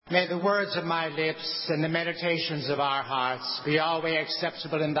May the words of my lips and the meditations of our hearts be always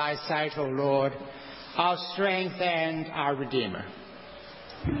acceptable in thy sight, O Lord, our strength and our Redeemer.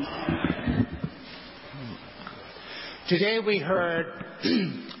 Today we heard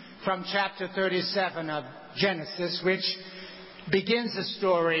from chapter 37 of Genesis, which begins the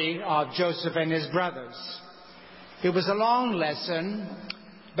story of Joseph and his brothers. It was a long lesson,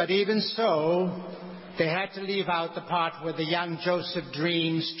 but even so, they had to leave out the part where the young Joseph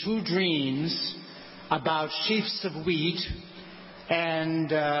dreams 2 dreams about sheaves of wheat and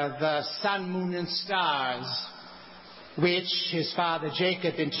the sun, moon, and stars, which his father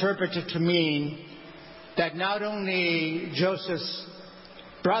Jacob interpreted to mean that not only Joseph's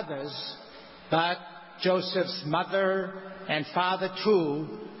brothers, but Joseph's mother and father too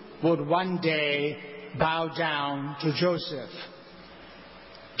would one day bow down to Joseph.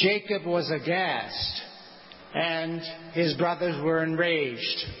 Jacob was aghast, and his brothers were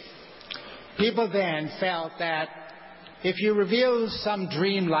enraged. People then felt that if you reveal some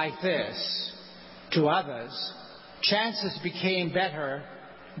dream like this to others, chances became better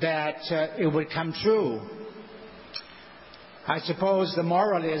that it would come true. I suppose the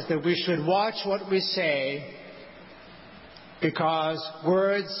moral is that we should watch what we say, because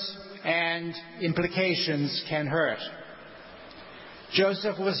words and implications can hurt.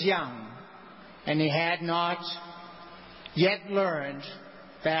 Joseph was young, and he had not yet learned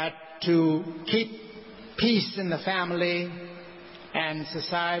that to keep peace in the family and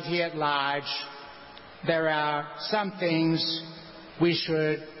society at large, there are some things we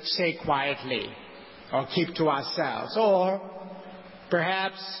should say quietly or keep to ourselves. Or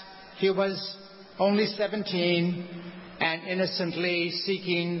perhaps he was only 17 and innocently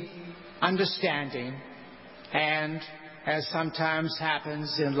seeking understanding, and as sometimes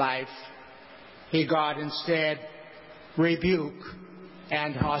happens in life, he got instead rebuke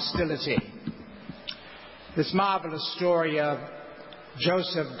and hostility. This marvelous story of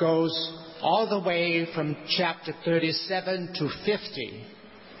Joseph goes all the way from chapter 37 to 50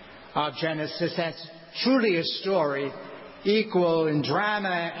 of Genesis. That's truly a story equal in drama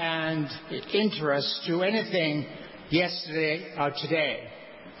and interest to anything yesterday or today.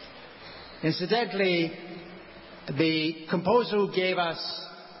 Incidentally, the composer who gave us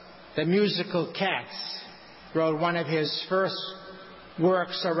the musical Cats wrote one of his first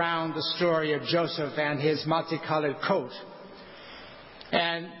works around the story of Joseph and his multicolored coat.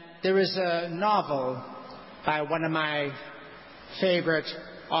 And there is a novel by one of my favorite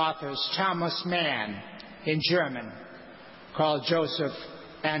authors, Thomas Mann, in German, called Joseph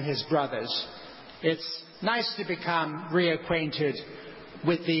and His Brothers. It's nice to become reacquainted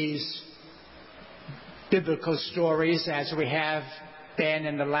with these biblical stories, as we have been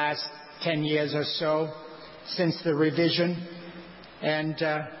in the last 10 years or so since the revision.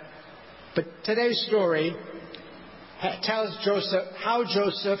 But today's story tells Joseph how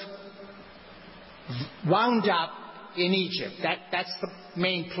Joseph wound up in Egypt. That's the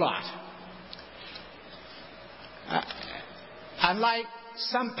main plot. Unlike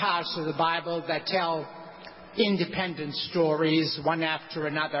some parts of the Bible that tell independent stories one after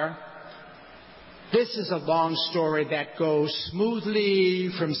another, this is a long story that goes smoothly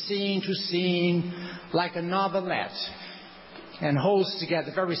from scene to scene like a novelette and holds together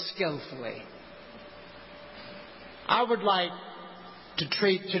very skillfully. I would like to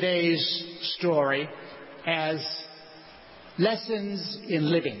treat today's story as lessons in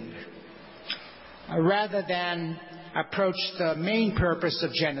living, rather than approach the main purpose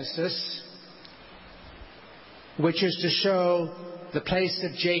of Genesis, which is to show the place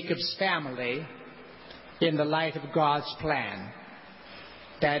of Jacob's family in the light of God's plan.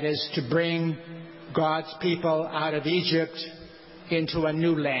 That is, to bring God's people out of Egypt into a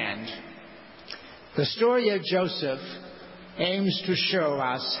new land. The story of Joseph aims to show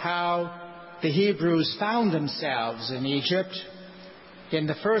us how the Hebrews found themselves in Egypt in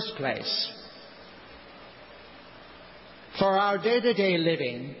the first place. For our day-to-day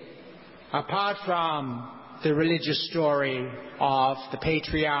living, apart from the religious story of the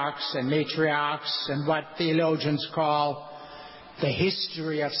patriarchs and matriarchs and what theologians call the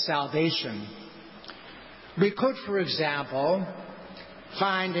history of salvation, we could, for example,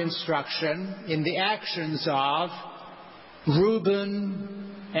 find instruction in the actions of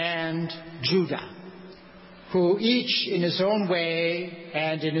Reuben and Judah, who each in his own way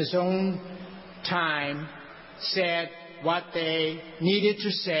and in his own time said what they needed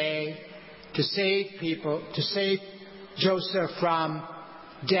to say to save people, to save Joseph from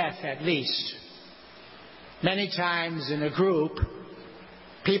death at least. Many times in a group,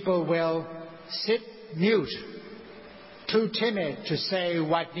 people will sit mute too timid to say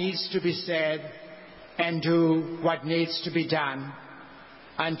what needs to be said and do what needs to be done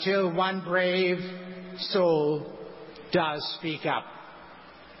until one brave soul does speak up.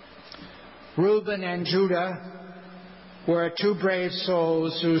 Reuben and Judah were two brave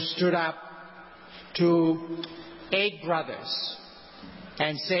souls who stood up to 8 brothers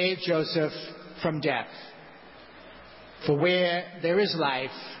and saved Joseph from death. For where there is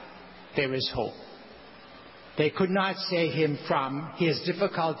life, there is hope. They could not save him from his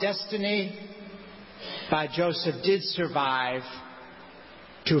difficult destiny, but Joseph did survive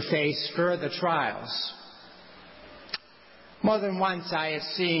to face further trials. More than once I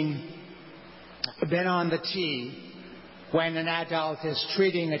have been on the tee when an adult is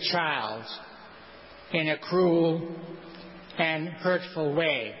treating a child in a cruel and hurtful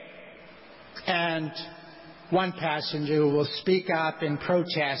way, and one passenger will speak up in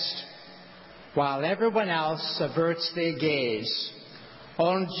protest while everyone else averts their gaze,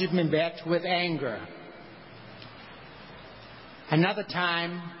 only to be met with anger. Another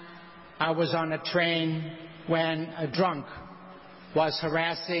time, I was on a train when a drunk was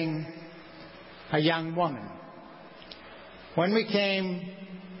harassing a young woman. When we came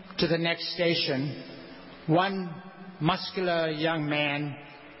to the next station, one muscular young man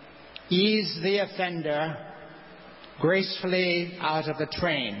eased the offender gracefully out of the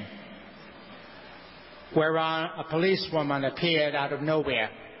train, whereon a policewoman appeared out of nowhere.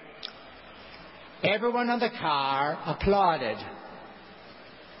 Everyone in the car applauded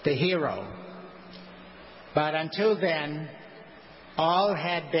the hero, but until then, all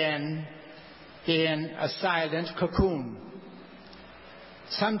had been in a silent cocoon.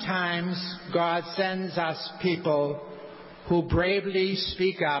 Sometimes God sends us people who bravely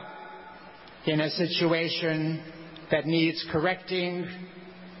speak up in a situation that needs correcting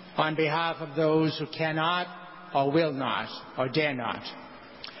on behalf of those who cannot or will not or dare not.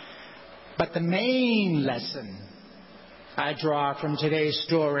 But the main lesson I draw from today's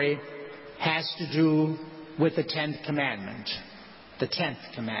story has to do with the 10th commandment. The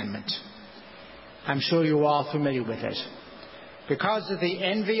 10th commandment. I'm sure you're all familiar with it. Because of the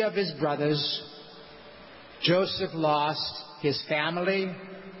envy of his brothers, Joseph lost his family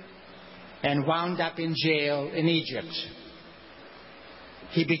and wound up in jail in Egypt.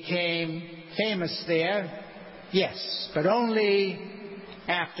 He became famous there, yes, but only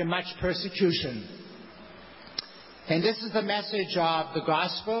after much persecution. And this is the message of the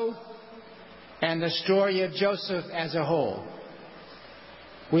gospel and the story of Joseph as a whole.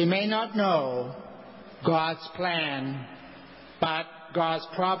 We may not know God's plan, but God's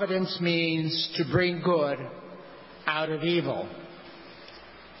providence means to bring good out of evil.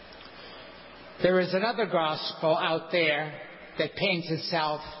 There is another gospel out there that paints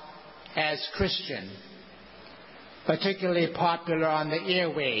itself as Christian, particularly popular on the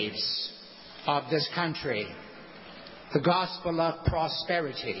airwaves of this country. The gospel of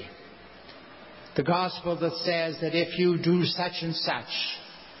prosperity. The gospel that says that if you do such and such,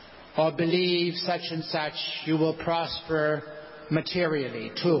 or believe such and such, you will prosper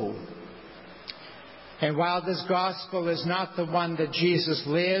materially too. And while this gospel is not the one that Jesus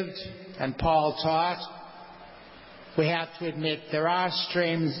lived and Paul taught, we have to admit there are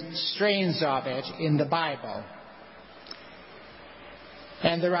strains of it in the Bible.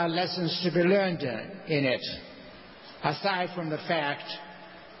 And there are lessons to be learned in it, aside from the fact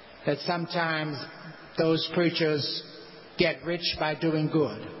that sometimes those preachers get rich by doing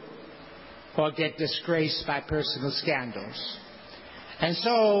good or get disgraced by personal scandals. And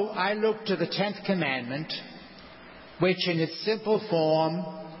so I look to the 10th commandment, which in its simple form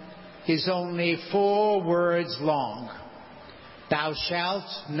is only 4 words long. Thou shalt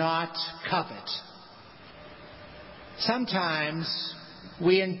not covet. Sometimes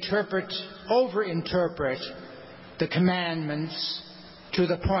we overinterpret the commandments to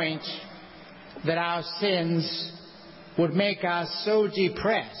the point that our sins would make us so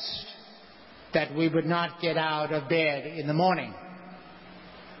depressed that we would not get out of bed in the morning.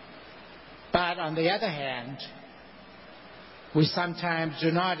 But on the other hand, we sometimes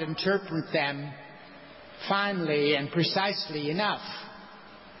do not interpret them finely and precisely enough.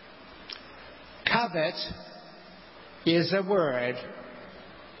 Covet is a word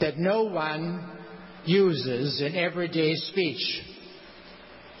that no one uses in everyday speech,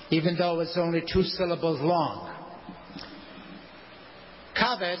 even though it's only 2 syllables long.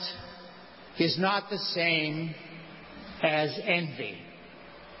 Covet is not the same as envy.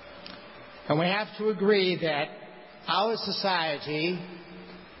 And we have to agree that our society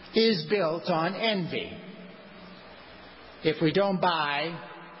is built on envy. If we don't buy,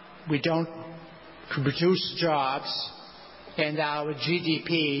 we don't produce jobs, and our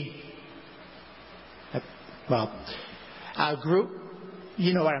GDP, our group,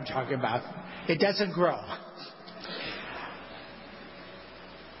 you know what I'm talking about. It doesn't grow.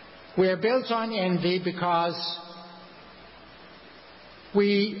 We're built on envy because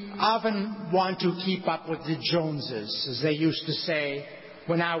we often want to keep up with the Joneses, as they used to say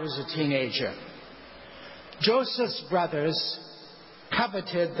when I was a teenager. Joseph's brothers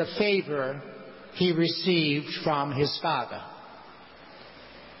coveted the favor he received from his father.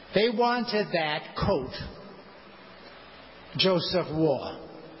 They wanted that coat Joseph wore,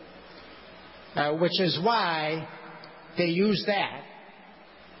 which is why they used that.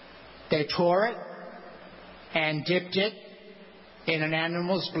 They tore it and dipped it in an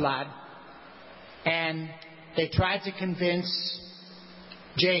animal's blood, and they tried to convince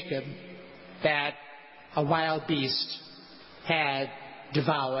Jacob that a wild beast had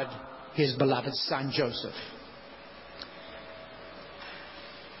devoured his beloved son Joseph.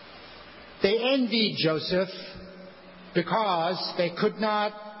 They envied Joseph because they could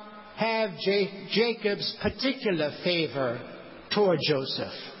not have Jacob's particular favor toward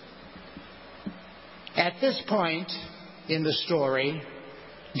Joseph. At this point in the story,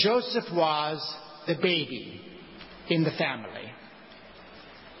 Joseph was the baby in the family.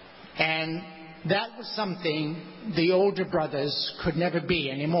 And that was something the older brothers could never be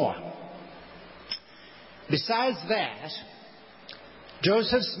anymore. Besides that,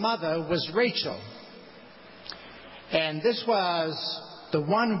 Joseph's mother was Rachel. And this was the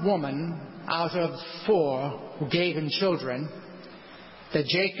one woman out of 4 who gave him children that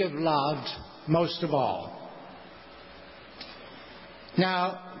Jacob loved most of all.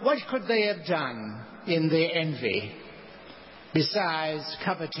 Now, what could they have done in their envy besides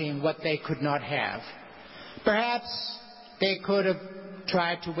coveting what they could not have? Perhaps they could have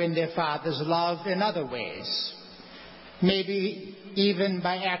tried to win their father's love in other ways, maybe even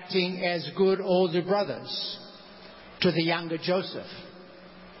by acting as good older brothers to the younger Joseph.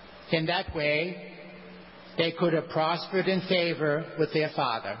 In that way, they could have prospered in favor with their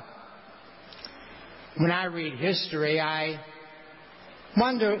father. When I read history, I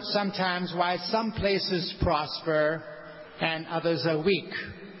wonder sometimes why some places prosper and others are weak.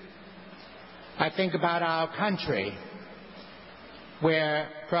 I think about our country, where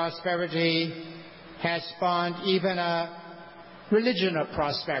prosperity has spawned even a religion of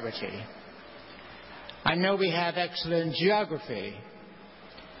prosperity. I know we have excellent geography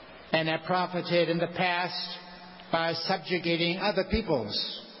and have profited in the past by subjugating other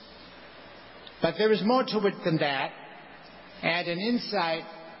peoples. But there is more to it than that, and an insight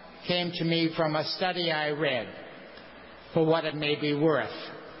came to me from a study I read, for what it may be worth.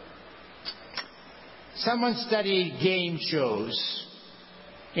 Someone studied game shows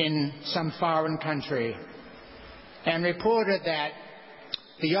in some foreign country and reported that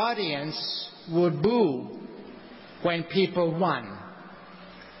the audience would boo when people won,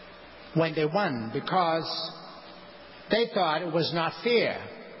 when they won, because they thought it was not fair.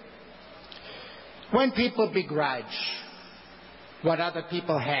 When people begrudge what other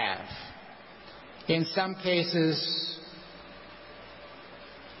people have, in some cases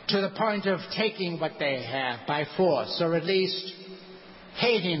to the point of taking what they have by force, or at least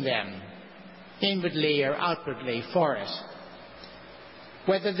hating them inwardly or outwardly for it,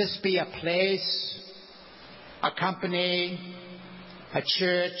 whether this be a place, a company, a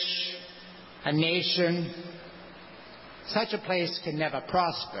church, a nation, such a place can never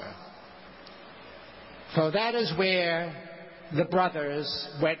prosper. For that is where the brothers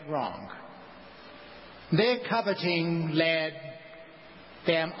went wrong. Their coveting led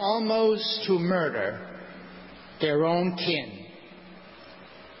them almost to murder their own kin,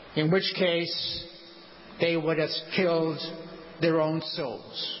 in which case they would have killed their own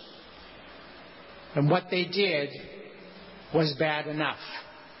souls. And what they did was bad enough.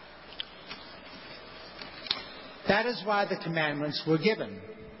 That is why the commandments were given,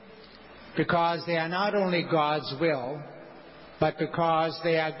 because they are not only God's will, but because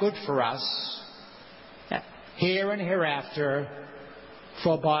they are good for us here and hereafter,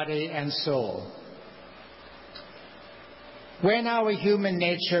 for body and soul. When our human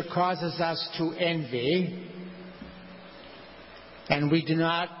nature causes us to envy, and we do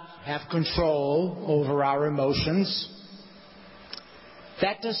not have control over our emotions,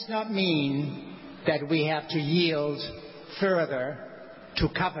 that does not mean that we have to yield further to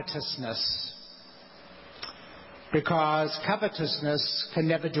covetousness, because covetousness can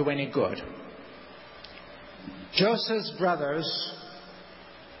never do any good. Joseph's brothers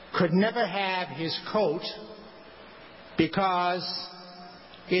could never have his coat because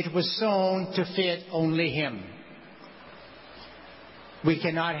it was sewn to fit only him. We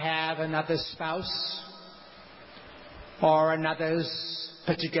cannot have another spouse or another's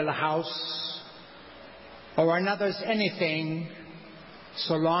particular house or another's anything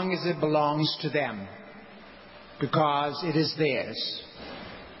so long as it belongs to them, because it is theirs.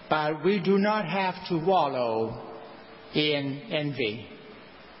 But we do not have to wallow in envy.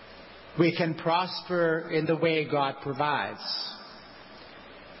 We can prosper in the way God provides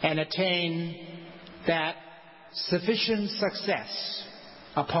and attain that sufficient success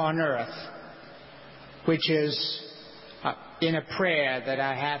upon earth, which is in a prayer that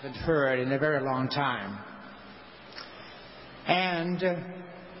I haven't heard in a very long time. And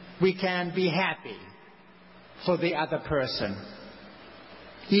we can be happy for the other person,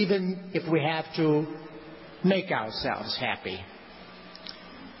 even if we have to make ourselves happy.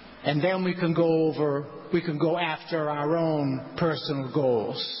 And then we can go after our own personal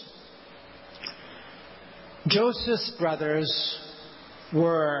goals. Joseph's brothers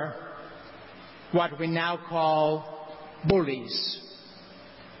were what we now call bullies.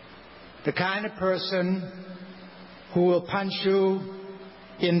 The kind of person who will punch you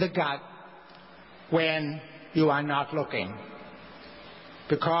in the gut when you are not looking,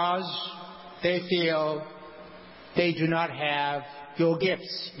 because they feel they do not have your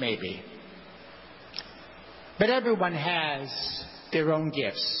gifts, maybe. But everyone has their own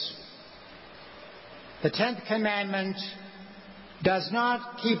gifts. The 10th commandment does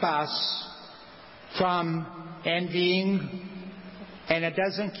not keep us from envying, and it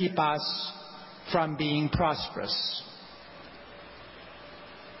doesn't keep us from being prosperous.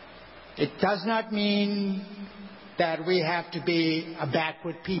 It does not mean that we have to be a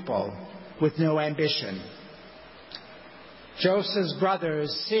backward people with no ambition. Joseph's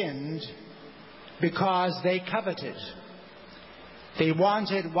brothers sinned because they coveted. They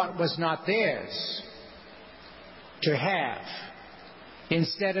wanted what was not theirs to have,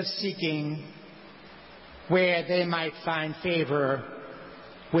 instead of seeking where they might find favor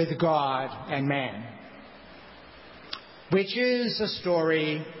with God and man. Which is a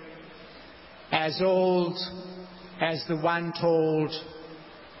story as old as the one told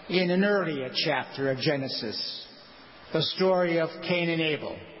in an earlier chapter of Genesis, the story of Cain and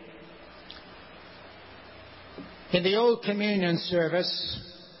Abel. In the old communion service,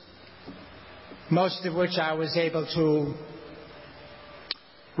 most of which I was able to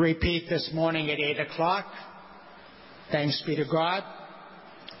repeat this morning at 8 o'clock, thanks be to God,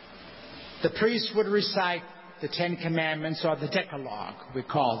 the priest would recite the 10 Commandments, or the Decalogue, we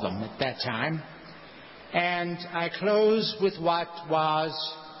called them at that time. And I close with what was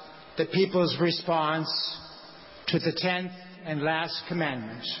the people's response to the 10th and last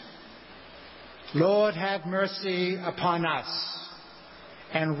commandment. Lord, have mercy upon us,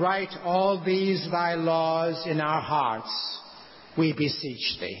 and write all these thy laws in our hearts, we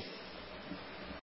beseech thee.